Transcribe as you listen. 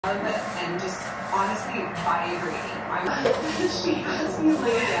and just honestly vibrating. She has me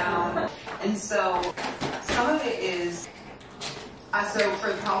lay down. And so some of it is, so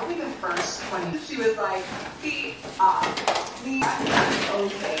for probably the first 20, she was like, feet up, feet up,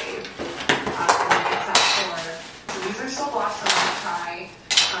 okay. Except for, so these are still blocked, so I'm gonna try.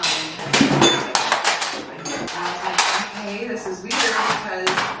 I was like, okay, this is weird because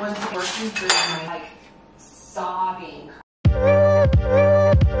once I'm working through my like sobbing.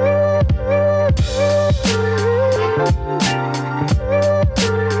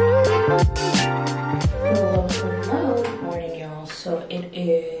 Hello, good morning y'all. So it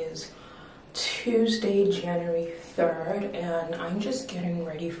is Tuesday, January 3rd, and I'm just getting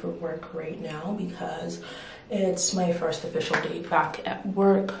ready for work right now because it's my first official day back at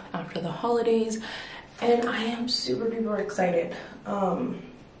work after the holidays, and I am super duper excited.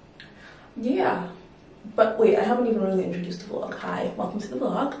 Yeah, but wait, I haven't even really introduced the vlog. Hi, welcome to the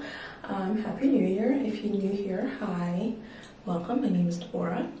vlog. Happy New Year. If you're new here, hi, welcome. My name is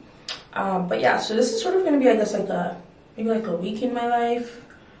Deborah. But yeah, so this is sort of going to be, I guess, like maybe like a week in my life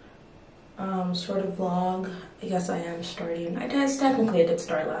sort of vlog. I guess I am starting. Technically I did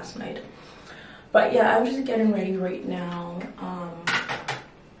start last night, but yeah, I'm just getting ready right now.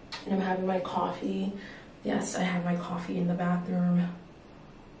 And I'm having my coffee. Yes, I have my coffee in the bathroom.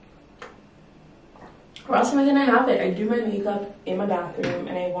 Or else am I gonna have it? I do my makeup in my bathroom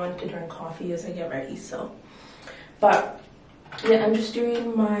and I want to drink coffee as I get ready, so. But yeah, I'm just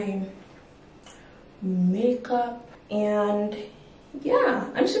doing my makeup, and yeah,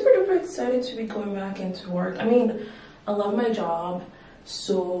 I'm super duper excited to be going back into work. I mean, I love my job,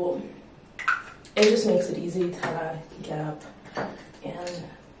 so it just makes it easy to get up and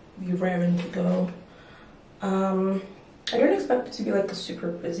be raring to go. I don't expect it to be like a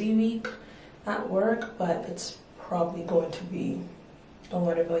super busy week at work, but it's probably going to be a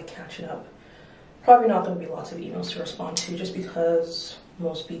lot of like catching up. Probably not going to be lots of emails to respond to, just because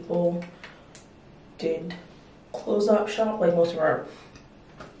most people did close up shop. Like most of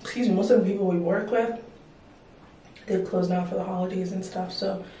the people we work with did close down for the holidays and stuff.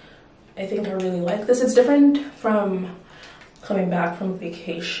 So I think I really like this. It's different from coming back from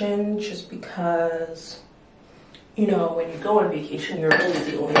vacation, just because, you know, when you go on vacation, you're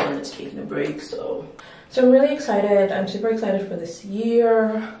really the only one that's taking a break. So I'm really excited. I'm super excited for this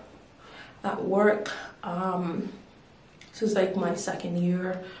year at work. This is like my second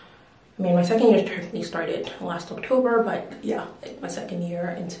year. I mean, my second year technically started last October, but yeah, like my second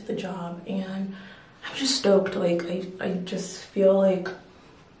year into the job, and I'm just stoked. Like I just feel like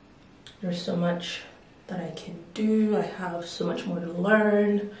there's so much that I can do. I have so much more to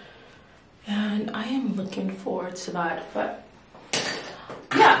learn, and I am looking forward to that. But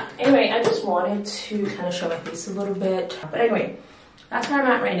yeah, anyway, I just wanted to kind of show my face a little bit. But anyway, that's where I'm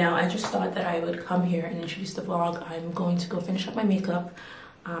at right now. I just thought that I would come here and introduce the vlog. I'm going to go finish up my makeup.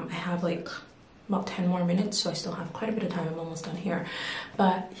 I have like about 10 more minutes, so I still have quite a bit of time. I'm almost done here.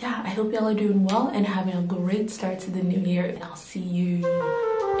 But yeah, I hope y'all are doing well and having a great start to the new year, and I'll see you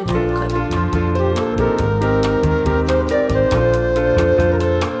in the clip.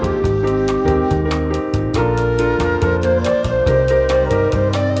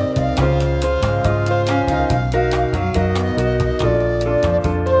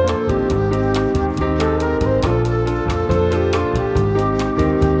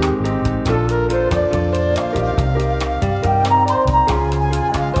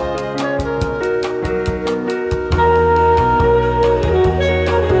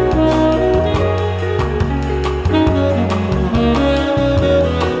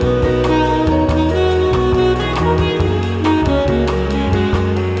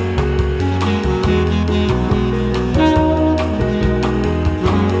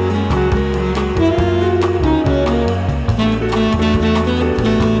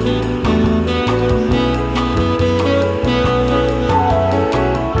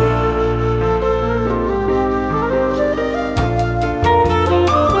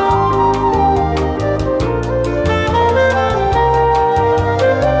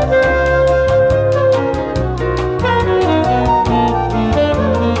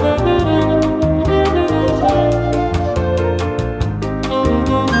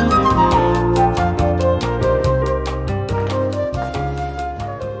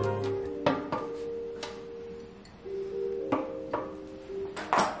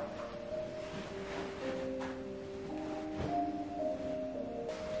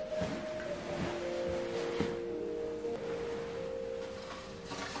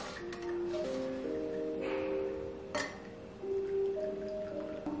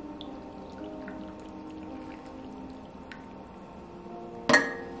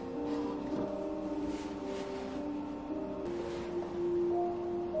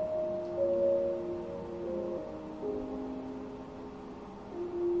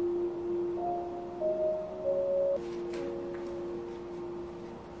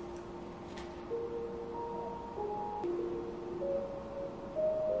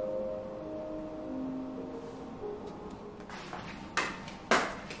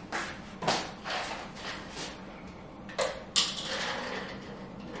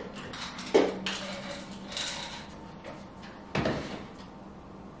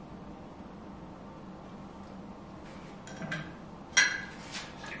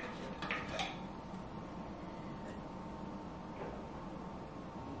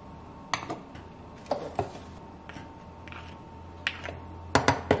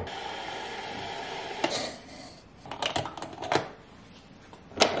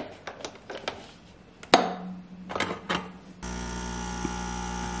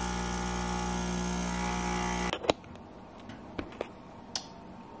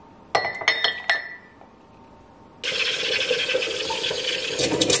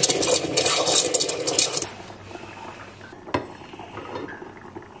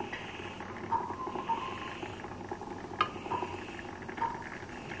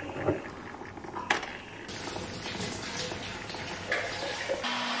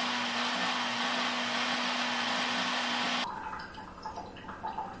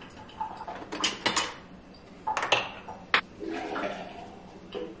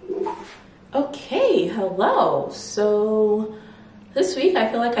 hello. So this week I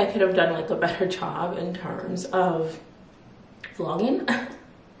feel like I could have done like a better job in terms of vlogging.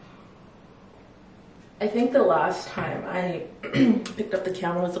 I think the last time I picked up the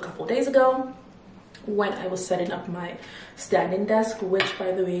camera was a couple days ago when I was setting up my standing desk, which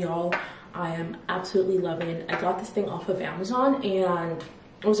by the way, y'all, I am absolutely loving. I got this thing off of Amazon and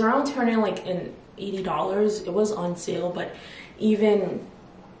it was around turning like in $80. It was on sale, but even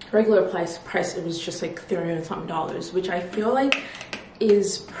regular price it was just like $30 and something, which I feel like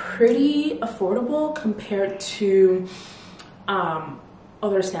is pretty affordable compared to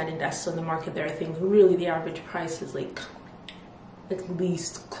other standing desks on the market there. I think really the average price is like at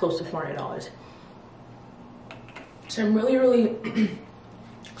least close to $400. So I'm really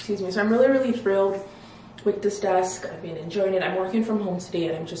excuse me, so I'm really thrilled with this desk. I've been enjoying it. I'm working from home today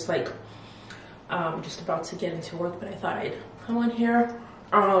and I'm just like just about to get into work, but I thought I'd come on here.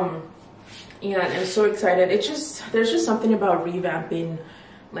 And I'm so excited. There's just something about revamping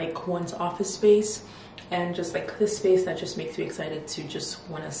like one's office space and just like this space that just makes me excited to just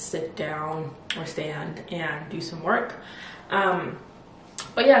want to sit down or stand and do some work.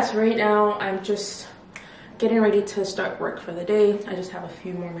 But yeah, so right now I'm just getting ready to start work for the day. I just have a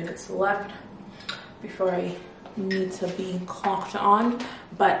few more minutes left before I need to be clocked on,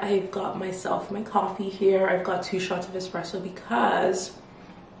 but I've got myself my coffee here. I've got 2 shots of espresso because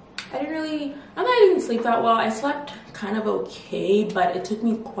I didn't sleep that well. I slept kind of okay, but it took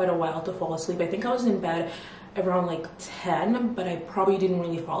me quite a while to fall asleep. I think I was in bed around like 10, but I probably didn't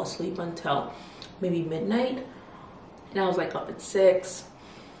really fall asleep until maybe midnight, and I was like up at 6.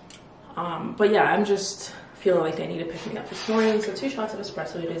 But yeah, I'm just feeling like I need to pick me up this morning, so 2 shots of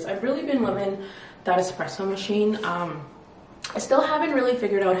espresso it is. I've really been loving that espresso machine. I still haven't really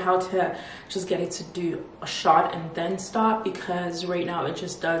figured out how to just get it to do a shot and then stop, because right now it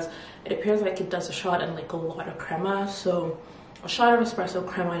appears like it does a shot and like a lot of crema. So a shot of espresso,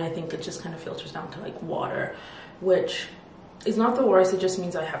 crema, and I think it just kind of filters down to like water, which is not the worst. It just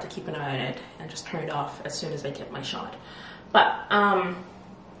means I have to keep an eye on it and just turn it off as soon as I get my shot. But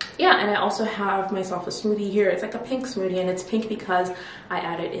yeah, and I also have myself a smoothie here. It's like a pink smoothie, and it's pink because I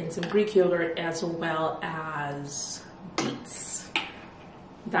added in some Greek yogurt as well as beets.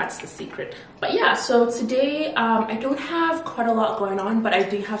 That's the secret. But yeah, so today I don't have quite a lot going on, but I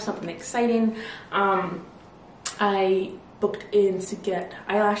do have something exciting. I booked in to get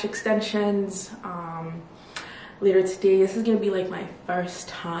eyelash extensions later today. This is gonna be like my first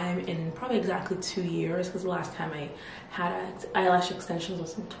time in probably exactly 2 years, because the last time I had eyelash extensions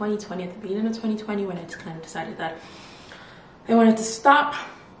was in 2020, at the beginning of 2020, when I just kind of decided that I wanted to stop.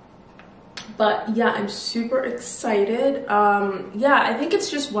 But yeah, I'm super excited. Yeah, I think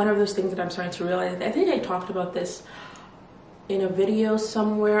it's just one of those things that I'm starting to realize. I think I talked about this in a video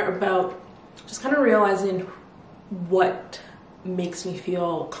somewhere about just kind of realizing what makes me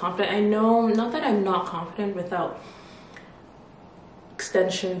feel confident. I know, not that I'm not confident without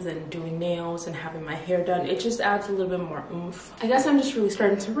extensions and doing nails and having my hair done. It just adds a little bit more oomph. I guess I'm just really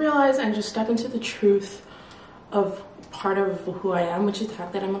starting to realize and just step into the truth of part of who I am, which is the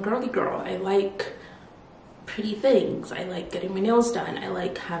fact that I'm a girly girl. I like pretty things. I like getting my nails done. I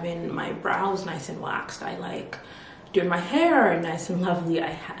like having my brows nice and waxed. I like doing my hair nice and lovely.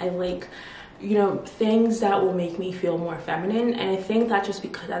 I like, you know, things that will make me feel more feminine. And I think that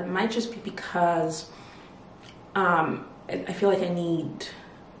might just be because I feel like I need,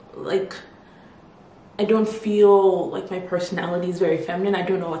 like, I don't feel like my personality is very feminine. I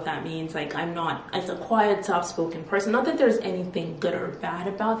don't know what that means. Like, I'm not as a quiet, soft-spoken person. Not that there's anything good or bad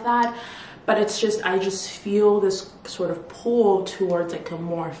about that, but it's just, I just feel this sort of pull towards like a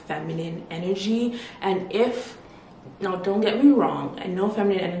more feminine energy. And now don't get me wrong, I know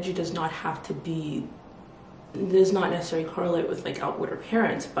feminine energy does not necessarily correlate with like outward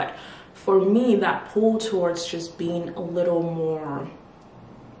appearance, but for me, that pull towards just being a little more,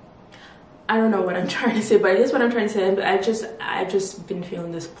 I don't know what I'm trying to say, but I guess what I'm trying to say, but I've just been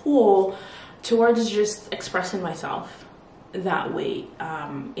feeling this pull towards just expressing myself that way,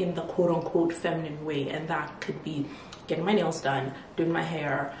 in the quote-unquote feminine way. And that could be getting my nails done, doing my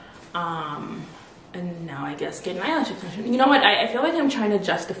hair, and now I guess getting eyelash extension. You know what, I feel like I'm trying to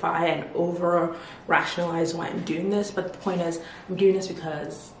justify and over rationalize why I'm doing this, but the point is, I'm doing this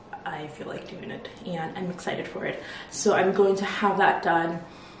because I feel like doing it and I'm excited for it. So I'm going to have that done.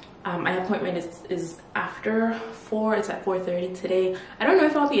 My appointment is after 4. It's at 4:30 today. I don't know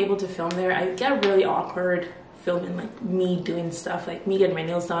if I'll be able to film there. I get really awkward filming like me doing stuff, like me getting my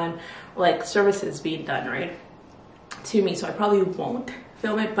nails done, or like services being done right to me, so I probably won't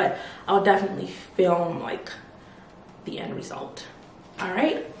film it, but I'll definitely film like the end result. All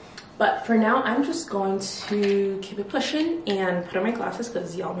right, But for now, I'm just going to keep it pushing and put on my glasses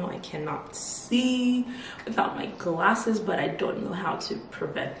because y'all know I cannot see without my glasses, but I don't know how to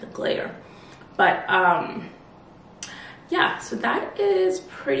prevent the glare. But yeah, so that is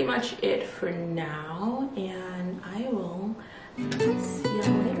pretty much it for now, and I will see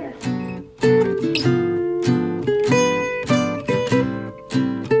y'all later.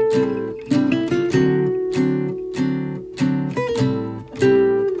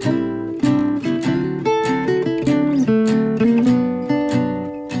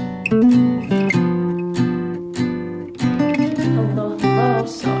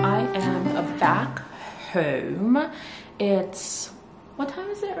 Home. It's, what time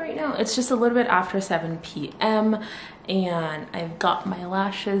is it right now? It's just a little bit after 7 p.m. and I've got my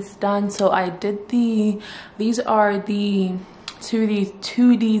lashes done. So I did these are the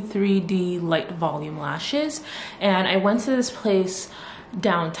 2D, 3D light volume lashes, and I went to this place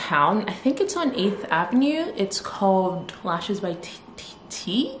downtown. I think it's on 8th Avenue. It's called Lashes by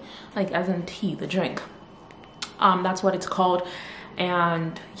Tea, like as in tea, the drink. That's what it's called.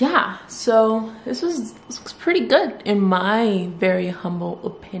 And yeah, so this looks pretty good in my very humble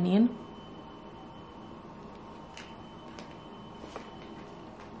opinion.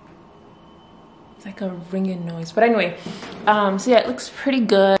 It's like a ringing noise, but anyway, so yeah, it looks pretty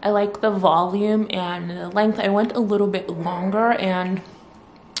good. I like the volume and the length. I went a little bit longer, and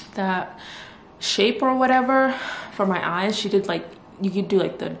that shape or whatever for my eyes, she did like, you could do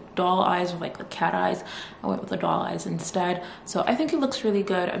like the doll eyes or like the cat eyes. I went with the doll eyes instead. So I think it looks really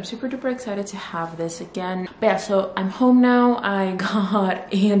good. I'm super duper excited to have this again. But yeah, so I'm home now. I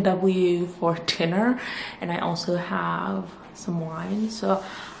got A&W for dinner, and I also have some wine. So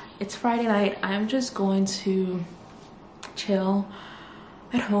it's Friday night. I'm just going to chill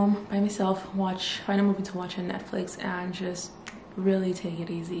at home by myself, find a movie to watch on Netflix, and just really take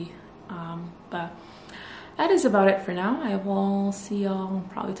it easy. But that is about it for now. I will see y'all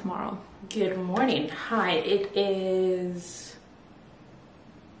probably tomorrow. Good morning. Hi, it is,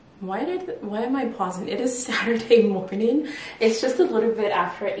 why am I pausing? It is Saturday morning. It's just a little bit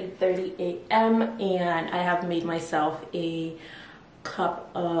after 8:30 a.m. and I have made myself a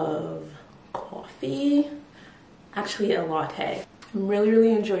cup of coffee, actually a latte. I'm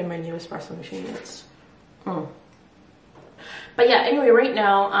really enjoying my new espresso machine. It's But yeah, anyway, right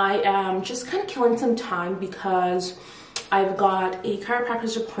now I am just kind of killing some time because I've got a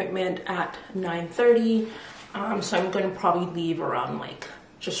chiropractor's appointment at 9:30. So I'm going to probably leave around like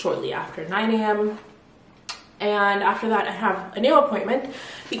just shortly after 9 a.m. And after that, I have a nail appointment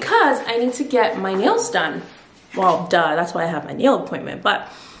because I need to get my nails done. Well, duh, that's why I have my nail appointment. But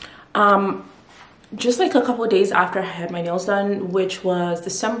just like a couple of days after I had my nails done, which was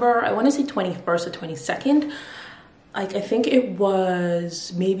December, I want to say 21st or 22nd. Like, I think it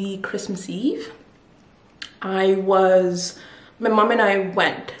was maybe Christmas Eve. My mom and I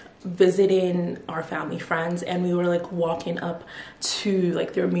went visiting our family friends, and we were like walking up to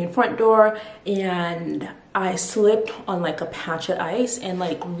like their main front door, and I slipped on like a patch of ice and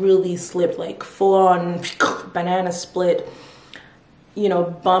like really slipped, like full on banana split, you know,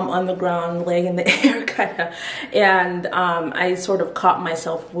 bum on the ground, leg in the air kind of. And I sort of caught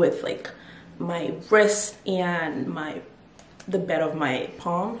myself with like my wrist and the bed of my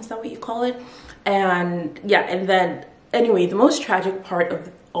palm, is that what you call it? And yeah, and then anyway, the most tragic part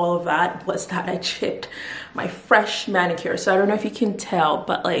of all of that was that I chipped my fresh manicure. So I don't know if you can tell,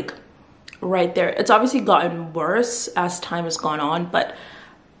 but like right there, it's obviously gotten worse as time has gone on, but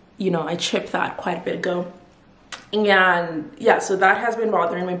you know, I chipped that quite a bit ago. And yeah, so that has been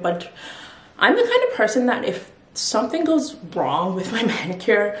bothering me. But I'm the kind of person that if something goes wrong with my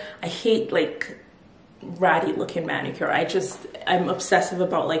manicure, I hate like ratty looking manicure. I'm obsessive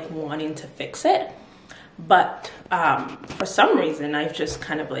about like wanting to fix it. But for some reason, I've just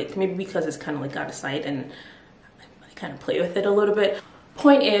kind of like, maybe because it's kind of like out of sight and I kind of play with it a little bit.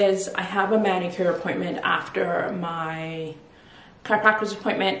 Point is, I have a manicure appointment after my chiropractor's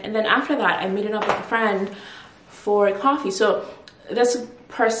appointment, and then after that I meeting up with a friend for a coffee. So this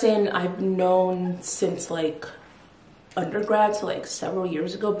person I've known since like undergrad, so like several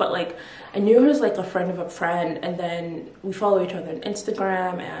years ago, but like I knew her as like a friend of a friend, and then we follow each other on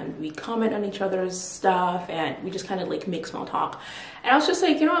Instagram and we comment on each other's stuff and we just kind of like make small talk. And I was just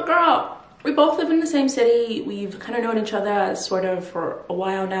like, you know what, girl, we both live in the same city, we've kind of known each other sort of for a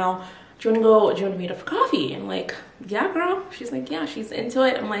while now. Do you want to meet up for coffee? And I'm like, yeah, girl. She's like, yeah, she's into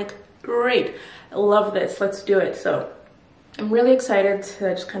it. I'm like, great, I love this, let's do it. So I'm really excited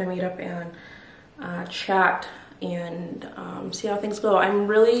to just kind of meet up and chat and see how things go. I'm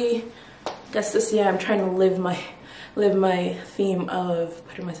really guess this year I'm trying to live my theme of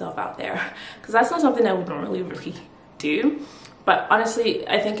putting myself out there, because that's not something I would normally really do. But honestly,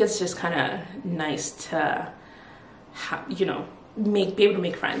 I think it's just kind of nice to have, you know, be able to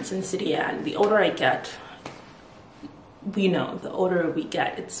make friends in the city. And the older I get, we know the older we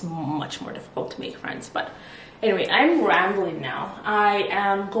get, it's much more difficult to make friends. But anyway, I'm rambling now. I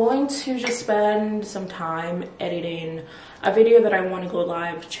am going to just spend some time editing a video that I want to go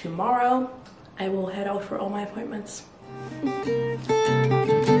live tomorrow. I will head out for all my appointments.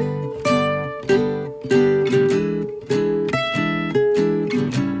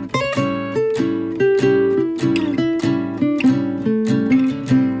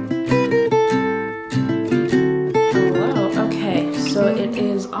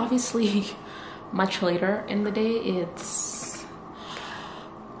 Obviously much later in the day. It's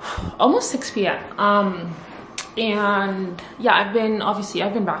almost 6 p.m. And yeah, I've been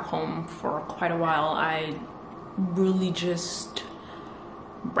back home for quite a while. I really just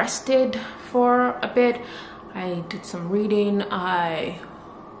rested for a bit. I did some reading. I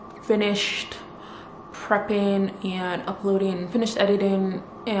finished prepping and uploading, finished editing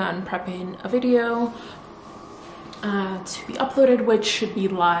and prepping a video to be uploaded, which should be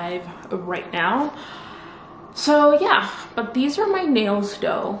live right now. So yeah, but these are my nails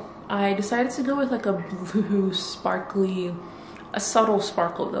though. I decided to go with like a blue sparkly, a subtle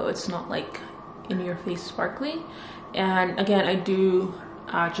sparkle though. It's not like in your face sparkly. And again, I do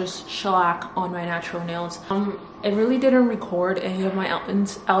just shellac on my natural nails. I really didn't record any of my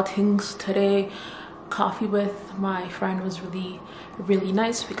outings today. Coffee with my friend was really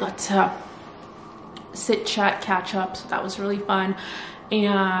nice. We got to sit, chat, catch up, so that was really fun.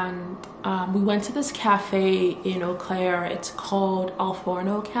 And we went to this cafe in Eau Claire. It's called Al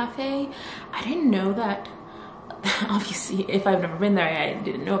Forno Cafe. I didn't know that. Obviously, if I've never been there, I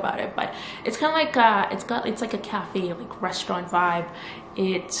didn't know about it. But it's kind of like it's like a cafe, like restaurant vibe.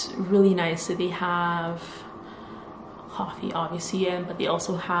 It's really nice. So they have coffee, obviously, but they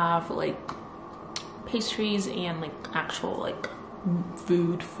also have like pastries and like actual like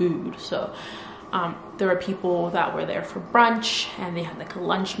food. So there were people that were there for brunch, and they had like a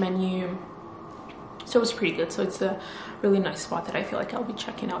lunch menu, so it was pretty good. So it's a really nice spot that I feel like I'll be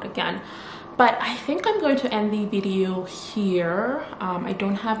checking out again. But I think I'm going to end the video here. I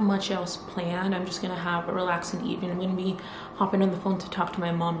don't have much else planned. I'm just gonna have a relaxing evening. I'm gonna be hopping on the phone to talk to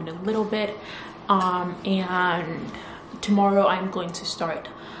my mom in a little bit, and tomorrow I'm going to start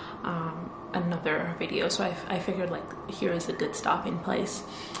another video. So I figured like here is a good stopping place.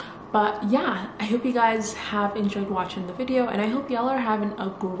 But yeah, I hope you guys have enjoyed watching the video, and I hope y'all are having a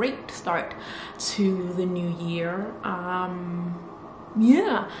great start to the new year.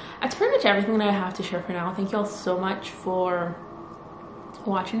 Yeah, that's pretty much everything that I have to share for now. Thank y'all so much for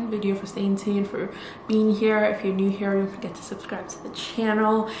watching the video, for staying tuned, for being here. If you're new here, don't forget to subscribe to the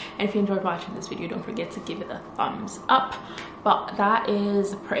channel, and if you enjoyed watching this video, don't forget to give it a thumbs up. But that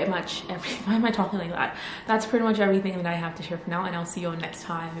is pretty much everything. Why am I talking like that? That's pretty much everything that I have to share for now, and I'll see you all next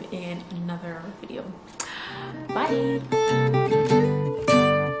time in another video. Bye.